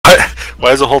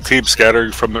Why is the whole team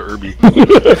scattering from the Irby?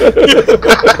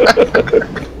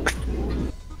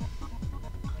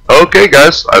 Okay,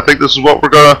 guys, I think this is what we're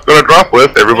gonna drop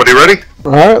with. Everybody ready?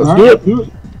 All right, let's do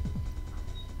it.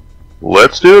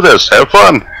 Let's do this. Have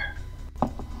fun.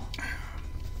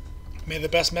 May the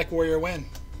best mech warrior win.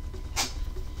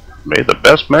 May the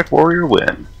best mech warrior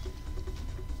win.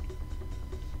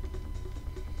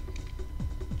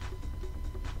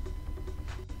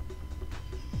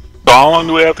 So how long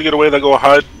do we have to get away? That go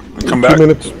hide and come back? 2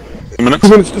 minutes. 2 minutes? 2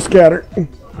 minutes to scatter. And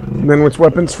then it's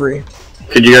weapons free.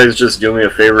 Could you guys just do me a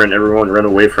favor and everyone run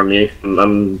away from me?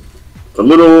 I'm a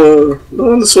little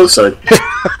on the slow side.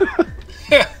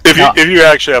 If you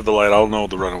actually have the light, I'll know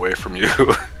to run away from you.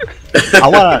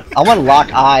 I wanna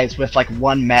lock eyes with like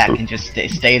one mech and just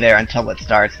stay there until it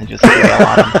starts and just flail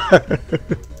on him.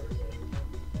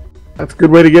 That's a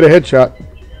good way to get a headshot.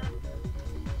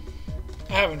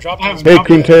 I haven't dropped this Hey, mech yet.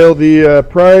 Coontail, the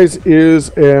prize is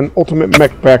an ultimate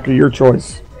mech pack of your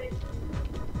choice.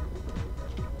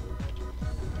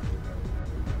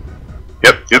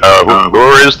 Yep.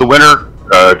 Whoever is the winner,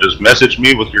 just message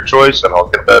me with your choice, and I'll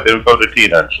get that info to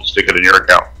Tina, and she'll stick it in your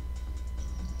account.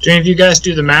 Do any of you guys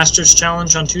do the Masters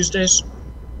Challenge on Tuesdays?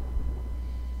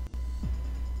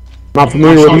 Not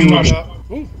familiar with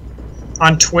Ooh.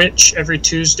 On Twitch, every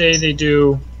Tuesday they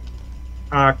do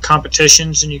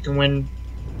competitions, and you can win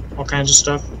all kinds of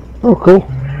stuff. Oh, cool.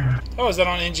 Oh, is that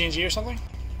on NGNG or something?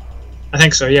 I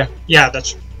think so, yeah. Yeah,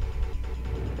 that's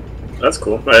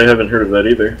cool. I haven't heard of that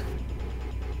either.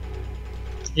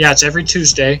 Yeah, it's every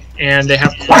Tuesday, and they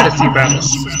have quite a few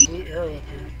battles. Blue arrow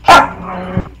up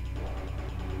here.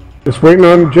 Just waiting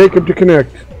on Jacob to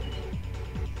connect.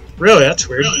 Really, that's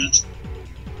weird.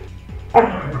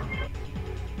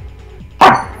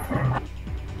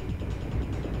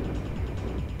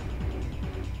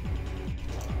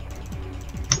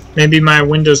 Maybe my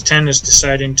Windows 10 is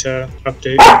deciding to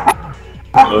update.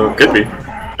 Could be.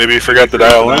 Maybe you forgot to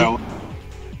dial in.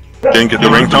 Didn't get the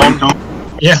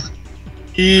ringtone. Yeah.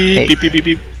 Beep, beep, beep,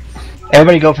 beep.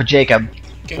 Everybody go for Jacob.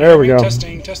 Can There you we hear me? go.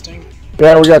 Testing, testing.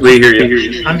 Yeah, we got We hear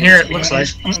you. I'm here, it looks like.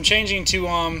 I'm changing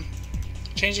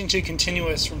to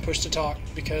continuous from push to talk,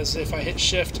 because if I hit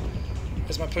shift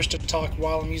as my push to talk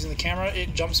while I'm using the camera,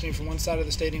 it jumps me from one side of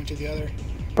the stadium to the other.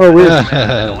 Oh, weird.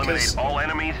 Because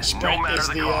sprint is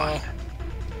the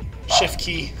shift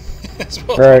key as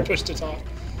well as Right. push to talk.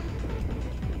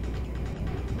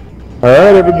 All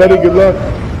right, everybody, good luck.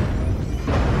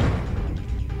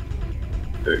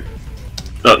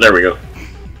 Oh, there we go.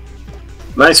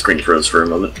 My screen froze for a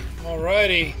moment.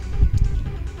 Alrighty.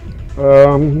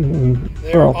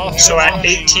 They're off. So at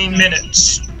 18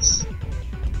 minutes.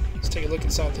 Let's take a look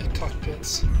inside the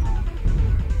cockpits.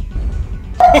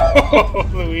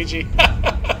 Luigi.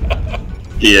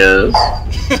 Yes.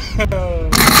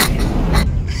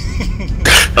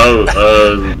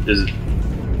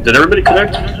 Did everybody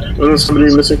connect? Was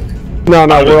somebody missing? No,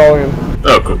 we're all in.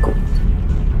 Oh, cool.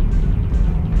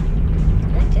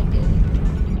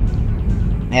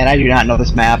 Man, I do not know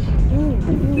this map.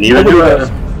 Neither do I.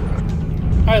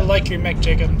 I like your mech,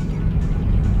 Jacob.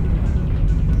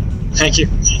 Thank you.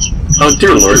 Oh,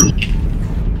 dear lord.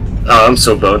 Oh, I'm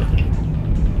so boned.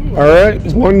 All right,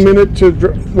 1 minute to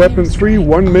weapons free,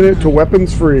 1 minute to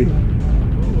weapons free.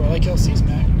 Ooh, I like LC's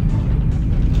mech.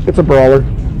 It's a brawler.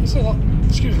 There's a lot.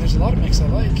 Excuse me. There's a lot of mechs I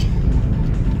like.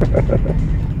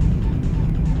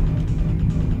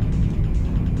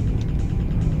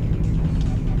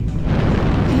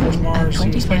 There's Mars. He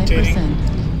was spectating.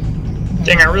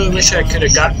 Dang, I really wish I could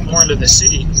have gotten more into the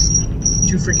city.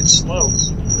 Too freaking slow.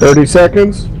 30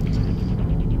 seconds.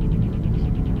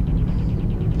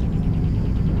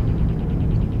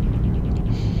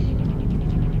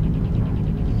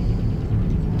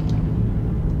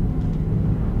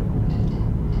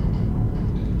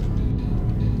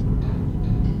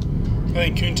 I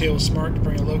think Coontail was smart to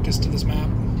bring a locust to this map.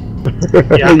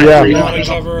 Yeah. Yeah. A lot of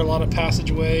cover, a lot of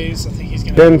passageways. I think he's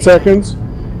gonna. 10 seconds.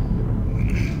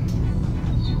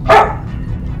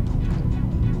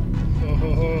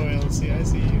 LC, I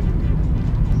see you.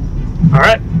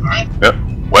 Alright. Yep.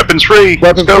 Weapons free.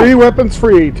 Weapons Let's go. free, weapons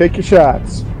free. Take your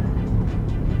shots.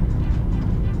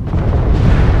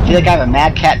 I feel like I have a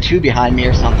Mad Cat 2 behind me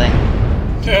or something.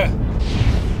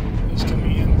 Who's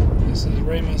coming in? This is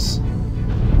Ramous.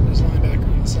 There's linebacker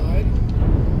on the side.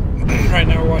 Right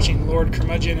now we're watching Lord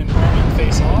Curmudgeon and Armin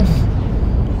face off.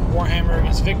 Warhammer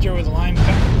against Victor with the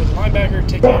linebacker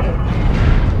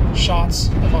taking shots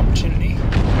of opportunity.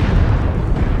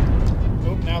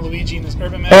 Oh, now Luigi and his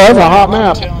urban map. Oh, that's a hot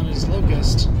map. Tail and his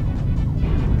locust.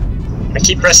 I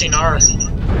keep pressing R.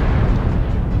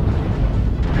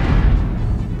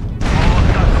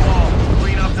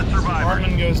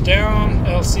 goes down.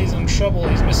 LC's in trouble.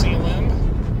 He's missing a limb.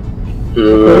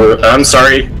 I'm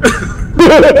sorry.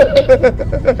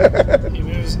 He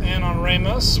moves in on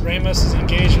Ramous. Ramous is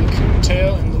engaged with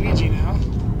Coontail and Luigi now.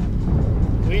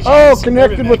 Luigi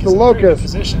connected with the locust.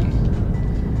 Position.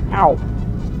 Ow.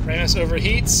 Ramous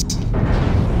overheats.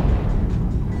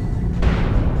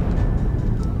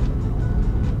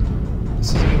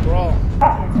 This is a good brawl.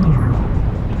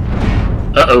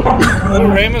 Uh-oh.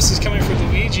 Ramous is coming for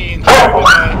Luigi and the Urban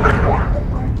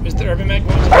Mech. Is the Urban Mech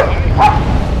going to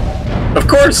die? Of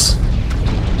course.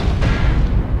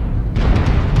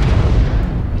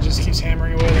 He just keeps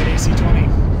hammering away that AC-20.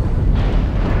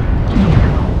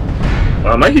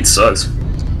 My heat sucks.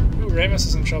 Ooh, Ramous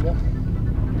is in trouble.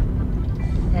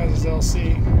 As is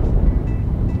LC.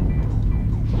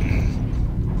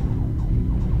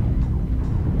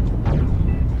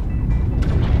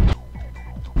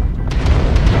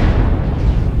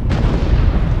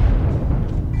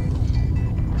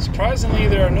 Surprisingly,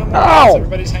 there are no more balls.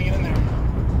 Everybody's hanging in there.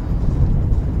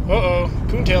 Uh-oh.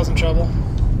 Coontail's in trouble.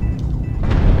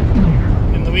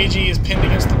 And Luigi is pinned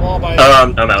against the wall by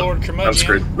I'm out. Lord Curmudgeon. I'm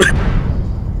screwed.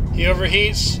 He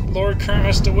overheats. Lord Kerm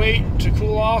has to wait to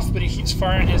cool off, but he keeps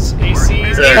firing his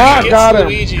ACs. There. He Got him.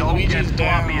 Luigi. Luigi's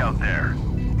down.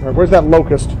 Alright, where's that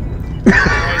locust?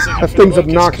 That thing's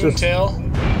obnoxious. Coontail,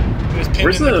 who was pinned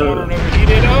Where's in the the- corner and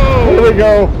overheated. Oh! There we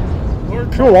go. Lord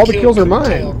Kerm Cool, all the killed kills are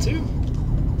Coontail, mine. too.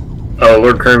 Oh,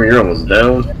 Lord Kermit, you're almost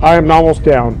down. I am almost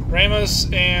down.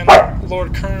 Ramous and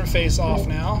Lord Kerm face off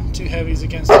now. Two heavies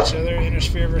against each other.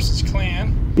 Intersphere versus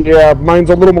Clan. Yeah, mine's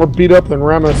a little more beat up than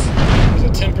Ramous.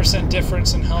 There's a 10%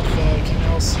 difference in health.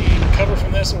 Can LC recover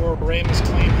from this, or Ramous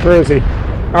claim? Where is he?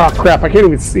 Oh crap, I can't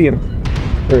even see him.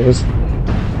 There he is.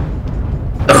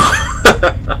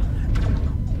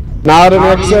 Not an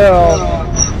XL.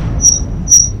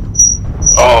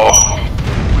 Oh,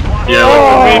 Yeah,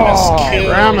 Ramous killed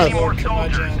Ramous. Lord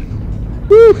Curmudgeon.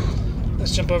 Whew.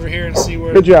 Let's jump over here and see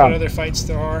where Good job. what other fights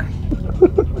there are.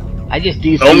 I just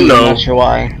DC. Oh, no. I'm not sure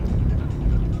why.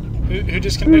 Who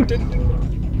disconnected?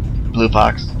 Blue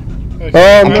Fox. Okay.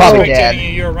 Oh, I'm no. Probably spectating dead. you.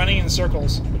 You're running in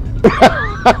circles.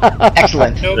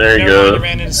 Excellent. Nope, There you never mind, go. you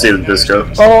ran into See the something.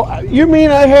 disco. Oh, you mean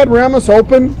I had Ramous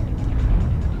open?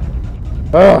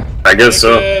 Ugh. I guess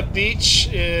so. Beach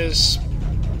is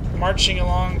marching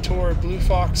along toward Blue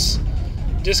Fox. I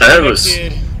have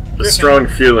Disconnected. a Griffin. strong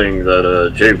feeling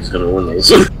that Jake's gonna win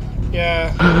those.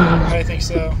 Yeah, I think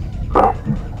so.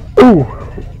 Ooh.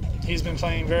 He's been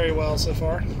playing very well so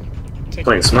far. Taking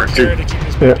Playing smart, care too. to keep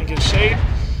his back in good shape.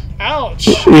 Ouch!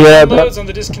 Yeah, Loads on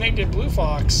the disconnected Blue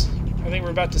Fox. I think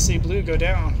we're about to see Blue go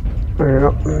down.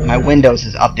 Yeah. My Windows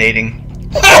is updating.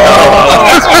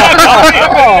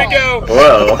 Ready to go.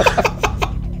 Well,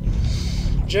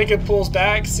 Jacob pulls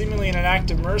back, seemingly in an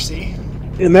act of mercy.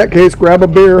 In that case, grab a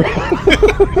beer.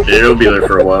 it'll be there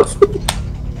for a while.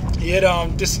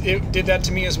 It did that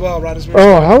to me as well, right as we were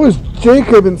Oh, how is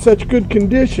Jacob in such good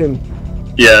condition?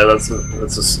 Yeah, that's a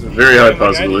very high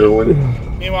possibility he'll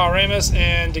win. Meanwhile, Ramous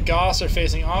and DeGauss are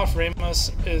facing off.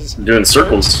 Ramous is Doing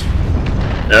circles.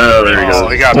 Oh, there you oh, go.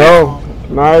 they got me. Oh,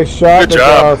 nice shot, Good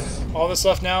job. DeGauss. all that's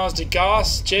left now is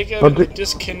DeGauss, Jacob, Oh, and the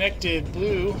disconnected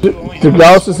Blue. Who only has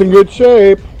DeGauss is in good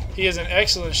shape. He is in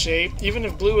excellent shape. Even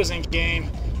if Blue is in game,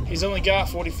 he's only got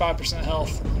 45%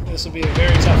 health. This will be a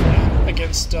very tough one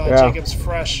against Jacob's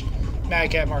fresh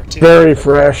Mad Cat Mark II. Very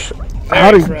fresh.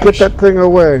 How did he fresh. get that thing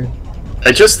away?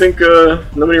 I just think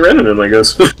nobody ran at him, I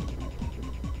guess.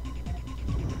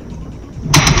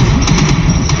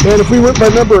 Man, if we went by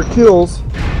number of kills,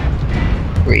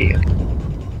 Three.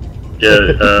 Yeah,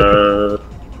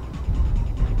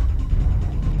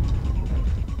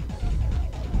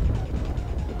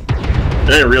 I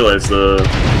didn't realize the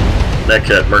Mech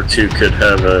Cat Mark II could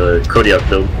have a Kodiak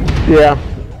build. yeah.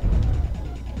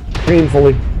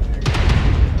 Painfully.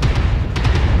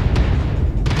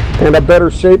 And a better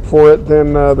shape for it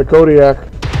than the Kodiak.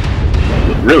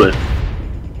 Really?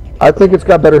 I think it's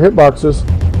got better hitboxes.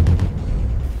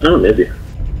 Oh, maybe.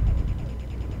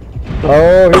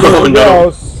 Oh, here Oh, he no.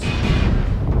 goes.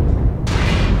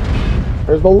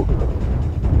 There's the...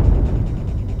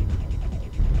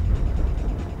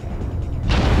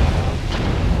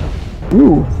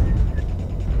 Ooh.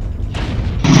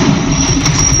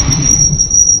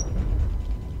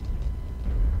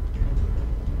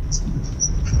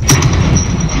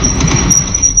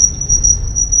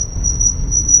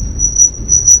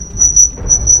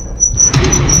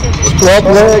 Club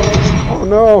leg. Oh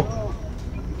no.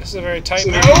 This is a very tight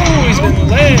match. Oh, he's been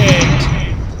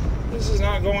legged. This is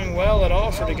not going well at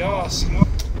all for DeGauss.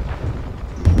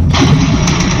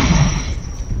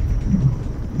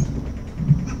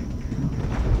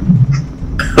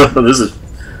 This is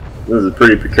a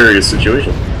pretty precarious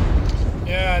situation.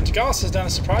 Yeah, DeGauss has done a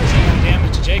surprising amount of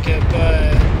damage to Jacob,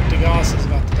 but DeGauss is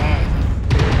about to die.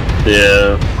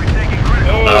 Yeah. Jacob finished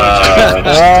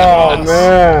Oh, DeGauss.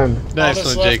 man. All Nice that's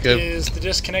one, left Jacob. is the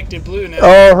disconnected Blue now.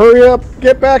 Oh, hurry up.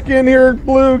 Get back in here,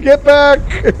 Blue. Get back.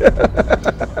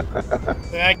 The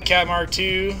Mech Cat Mark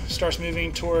II starts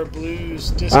moving toward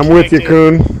Blue's disconnected, I'm with you,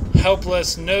 Coon.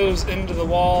 helpless nose into the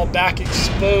wall, back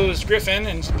exposed Griffin,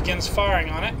 and begins firing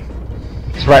on it.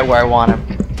 It's right where I want him.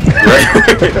 Right.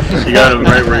 You got him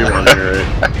right where you want him,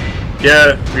 right?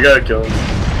 Yeah, we gotta kill him.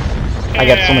 I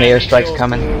got so many And airstrikes kills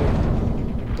coming.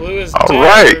 Blue is All dead.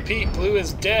 right. Repeat, Blue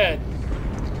is dead.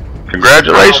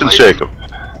 Congratulations, Jacob.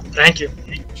 Thank you.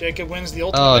 Jacob wins the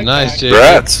ultimate Oh, Mech nice, Pack. Jacob.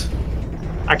 Congrats.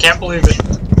 I can't believe it.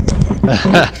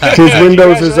 His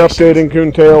Windows is Congratulations. updating,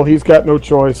 Coontail. He's got no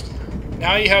choice.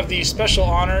 Now you have the special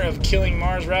honor of killing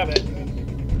Mars Rabbit.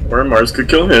 Or Mars could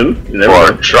kill him. You never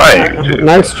Or know. trying to.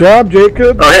 Nice job,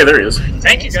 Jacob. Oh, hey, there he is.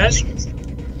 Thank you, guys.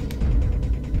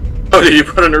 Oh, did you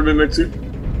put an urban mech suit?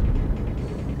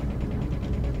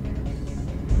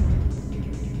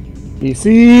 He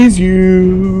sees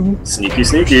you. Sneaky,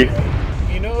 sneaky.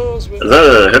 He knows with Is that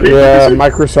a heavy Yeah, suit?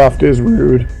 Microsoft is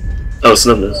rude. Oh,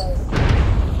 Snub is.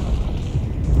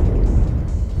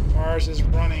 Mars is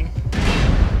running.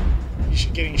 He's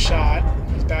getting shot.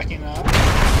 He's backing up.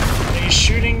 And he's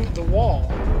shooting the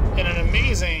wall in an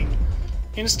amazing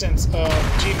instance of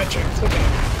geometric clipping.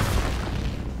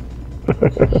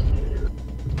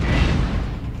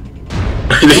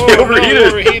 He Oh, no, he overheated.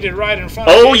 overheated right in front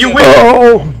of Oh, you Jacob. win!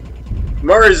 Oh,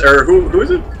 Mars, or who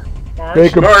is it? Mars.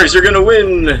 Jacob. Mars, you're gonna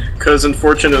win! Because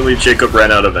unfortunately, Jacob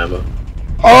ran out of ammo.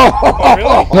 Oh, Oh,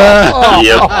 really?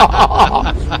 Yep.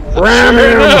 ram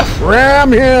him!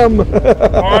 Ram him!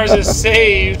 Mars is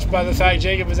saved by the fact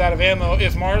Jacob is out of ammo.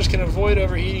 If Mars can avoid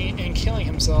overheating and killing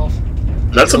himself,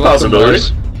 That's a You're welcome, possibility.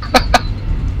 Mars.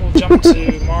 we'll jump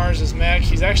to Mars' mech.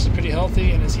 He's actually pretty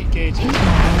healthy and his heat gauge is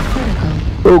fine.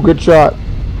 Oh, good shot.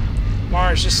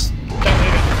 Mars, just don't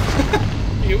leave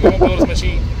it. You won't build as much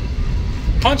heat.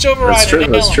 Punch override. That's true,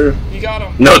 and that's nail true. him. You got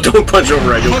him. No, don't punch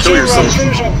override. You'll Punch kill override. yourself.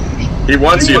 Finish him. He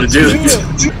wants you to do this. it.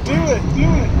 Do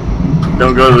it.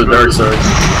 Don't go to the dark side.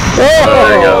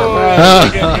 Oh,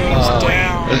 Jacob goes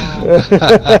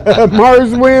down.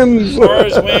 Mars wins.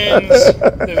 Mars wins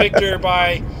the victor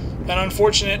by an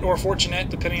unfortunate or fortunate,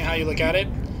 depending on how you look at it,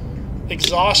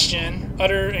 exhaustion,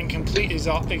 utter and complete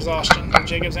exhaustion of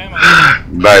Jacob's ammo.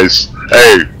 Nice.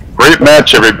 Hey, great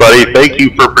match, everybody. Thank you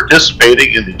for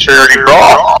participating in the charity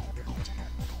brawl.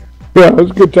 Yeah, it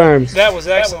was good times. That was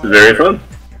excellent. Very fun.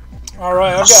 All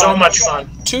right, I've So got much fun.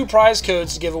 2 prize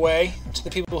codes to give away to the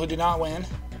people who do not win.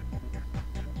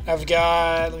 I've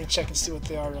got, let me check and see what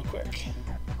they are real quick.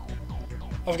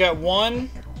 I've got 1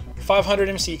 500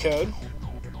 MC code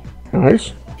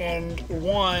Nice. and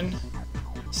 1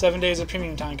 7 days of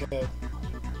premium time code.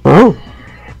 Oh.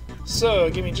 So,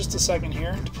 give me just a second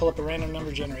here to pull up a random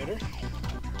number generator.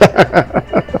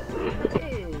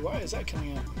 Ooh, why is that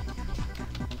coming up?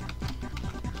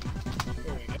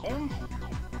 Here we go.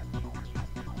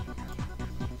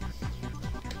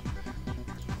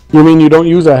 You mean you don't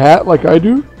use a hat like I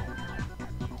do?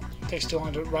 Takes too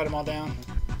long to write them all down.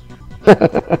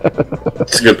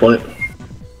 That's a good point.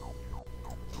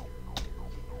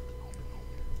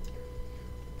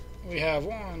 We have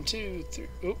 1, 2, 3.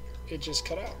 Oop, it just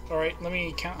cut out. Alright, let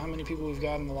me count how many people we've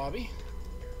got in the lobby.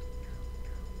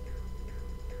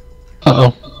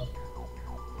 Uh-oh.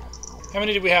 How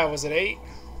many did we have? Was it 8?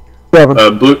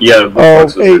 7. Blue, yeah. Blue Oh,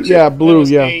 box was 8, there, too. yeah, That blue,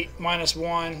 was yeah. 8 minus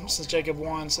 1 since Jacob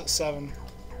won, so it's 7.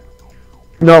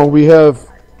 No, we have...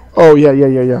 Oh, yeah.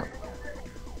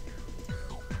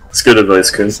 It's good advice,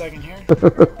 Wait a Kun. second here.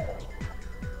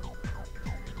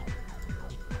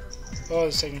 Oh,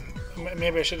 it's taking.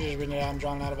 Maybe I should have just written it out and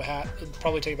drawn it out of a hat. It'd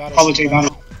probably take about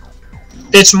a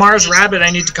It's Mars Rabbit I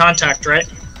need to contact, right?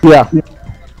 Yeah. Yep.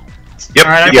 All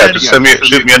right, I've Yeah, got just it.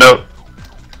 shoot me a note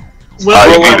Well,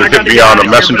 you I can either gotta hit me get on out a of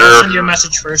here, but messenger. I'll send you a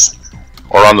message first.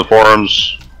 or on the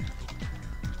forums.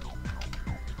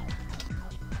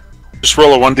 Just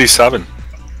roll a 1d7.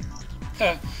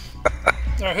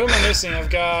 Alright, who am I missing? I've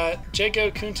got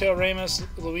Jacob, Coontail, Ramous,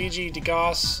 Luigi,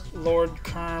 DeGauss, Lord,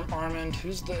 Kerm, Armand.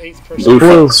 Who's the 8th person? Blue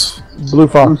Blue. Fox. Blue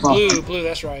Fox. Blue,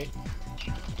 that's right.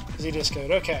 Z-Discode,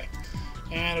 okay.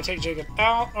 And I take Jacob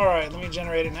out. Alright, let me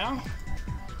generate it now.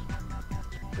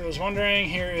 If I was wondering,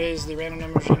 here is the random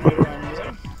number generator I'm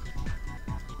using.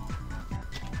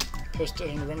 Posted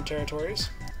in the room territories.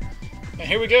 And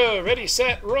here we go. Ready,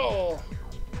 set, roll.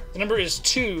 The number is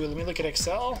 2. Let me look at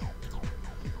Excel.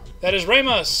 That is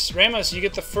Ramous. Ramous, you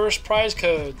get the first prize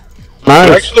code.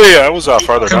 Nice. Actually, I was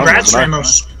farther down. Congrats, wasn't I?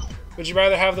 Ramous. Would you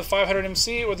rather have the 500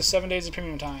 MC or the 7 days of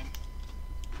premium time?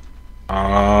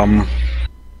 I'll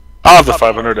have the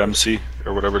 500 MC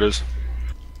or whatever it is.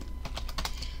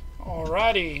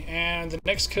 Alrighty, and the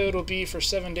next code will be for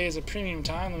 7 days of premium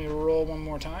time. Let me roll one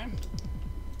more time.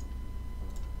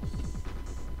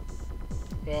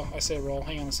 Well, I say roll.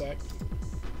 Hang on a sec.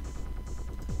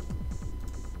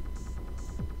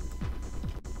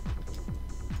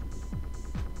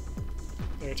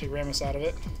 There, take Ramous out of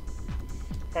it.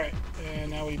 Alright,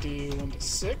 and now we do 1 to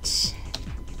 6.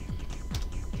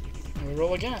 And we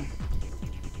roll again.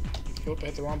 Oop, I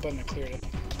hit the wrong button, I cleared it.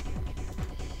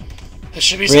 This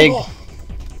should be simple.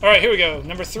 Alright, here we go.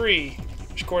 Number 3,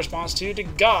 which corresponds to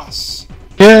DeGauss.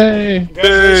 Yay!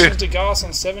 Congratulations, DeGauss,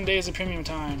 on 7 days of premium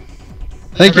time.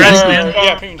 Thank you. Congrats, man.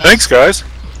 Yeah, premium time. Thanks, guys.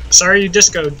 Sorry you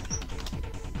discoed.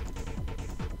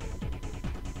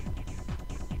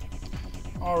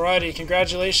 Alrighty,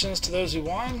 congratulations to those who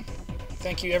won.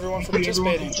 Thank you, everyone, for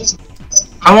participating.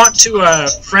 I want to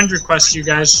friend request you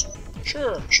guys.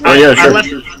 Sure. Oh yeah, I sure. left,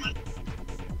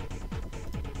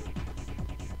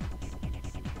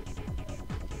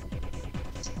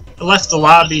 I left the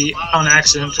lobby on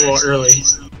accident a little early.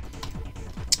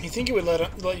 You think it would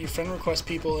let you friend request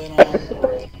people in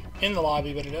the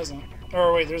lobby, but it doesn't.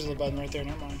 Oh wait, there's a button right there.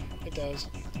 Never mind. It does.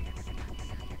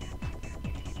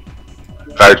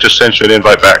 I just sent you an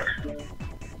invite back.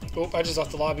 Oh, I just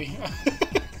left the lobby.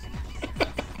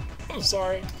 I'm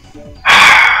sorry.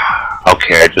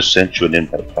 Okay, I just sent you an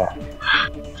invite back.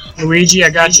 Luigi, I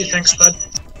got you. Thanks, bud.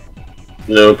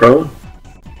 No problem.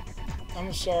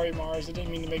 I'm sorry, Mars. I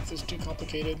didn't mean to make this too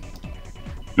complicated.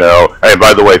 No. Hey,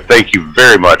 by the way, thank you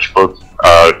very much, both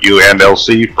you and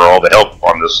LC, for all the help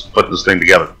on this, putting this thing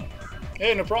together.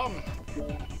 Hey, no problem.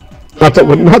 Not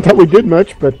that we did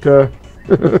much, but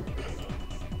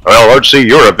Well, RC,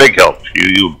 you're a big help.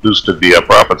 You boosted the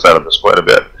profits out of this quite a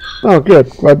bit. oh, good.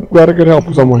 Glad I could help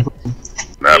in some way. I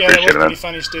Yeah, that appreciate was it, man. pretty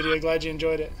funny, Studio. Glad you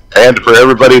enjoyed it. And for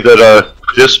everybody that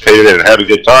participated and had a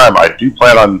good time, I do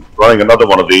plan on running another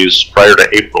one of these prior to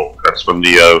April. That's when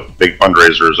the big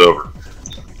fundraiser is over.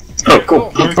 Oh,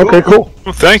 cool. Okay, cool.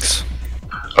 Well, thanks.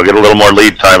 I'll get a little more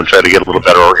lead time and try to get a little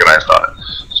better organized on it.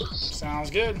 So,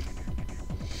 Sounds good.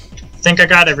 Think I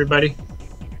got everybody.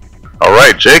 all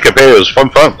right, Jacob, hey, it was fun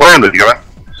playing with you, man.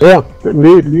 Yeah,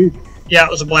 indeed. Yeah,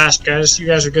 it was a blast, guys. You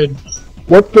guys are good.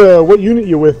 What unit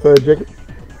you with, Jacob?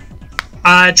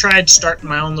 I tried starting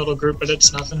my own little group, but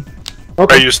it's nothing. Are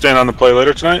Okay. you staying on the play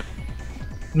later tonight?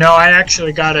 No, I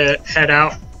actually gotta head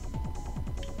out.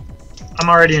 I'm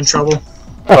already in trouble.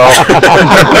 Oh.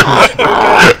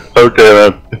 Okay,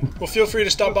 man. Well, feel free to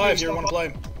stop by if you ever want to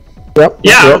play. Yep.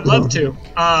 Yeah, yep. I'd love to.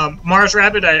 Mars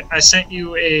Rabbit, I sent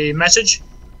you a message.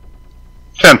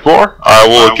 10-4. I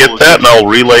will get that and I'll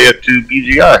relay it to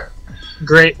BGI.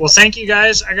 Great. Well, thank you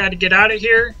guys. I gotta get out of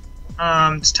here.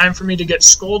 It's time for me to get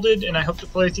scolded, and I hope to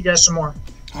play with you guys some more.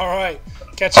 All right.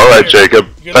 Catch you All right, later. Jacob.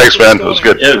 Good Thanks, luck man. with It was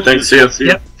scolding. good. Yeah, thanks. See you.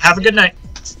 Yep. Have a good night.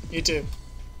 You too.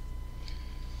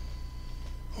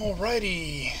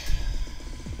 Alrighty.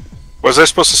 Was I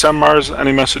supposed to send Mars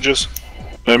any messages?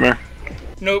 Nightmare?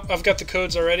 Nope, I've got the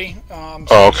codes already. So Oh, I'm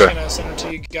okay. just gonna send them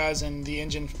to you guys in the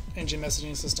engine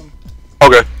messaging system.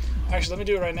 Okay. Actually, let me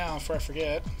do it right now before I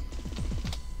forget.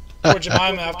 Poor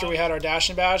Jemima, after we had our dash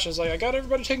and bash, was like, I got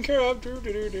everybody taken care of.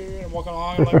 And I'm walking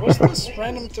along, I'm like, what's this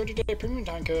random 30-day premium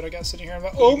time code I got sitting here? I'm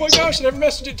like, oh my gosh, I never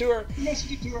messaged it to her.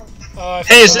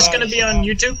 Hey, is this gonna be on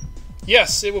YouTube?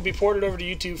 Yes, it will be ported over to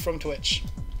YouTube from Twitch.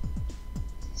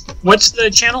 What's the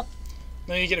channel?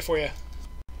 Let me get it for you.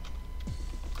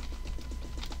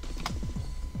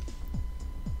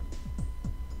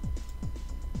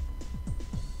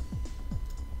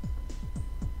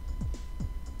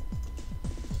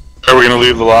 Are we gonna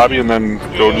leave the lobby and then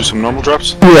go do some normal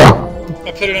drops? Yeah.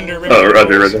 I put it under. Oh,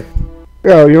 Roger.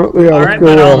 Yeah. Yeah. All Let's right,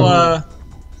 go. but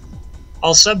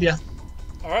I'll sub you.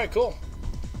 All right, cool.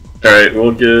 All right,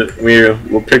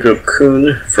 we'll pick up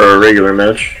Kuhn for our regular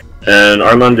match. And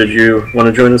Armand, did you want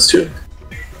to join us too?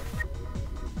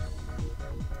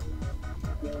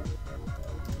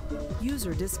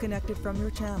 User disconnected from your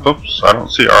channel. Oops, I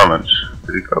don't see Armand.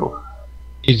 Where'd he go?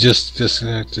 He just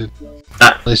disconnected.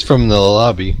 At least from the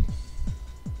lobby.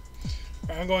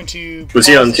 I'm going to Was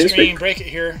he pause on the stream, TeamSpeak? break it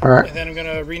here, All right. and then I'm going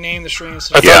to rename the stream. I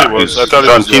thought he was. I thought he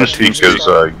on was TeamSpeak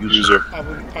as user.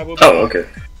 I will Oh, okay.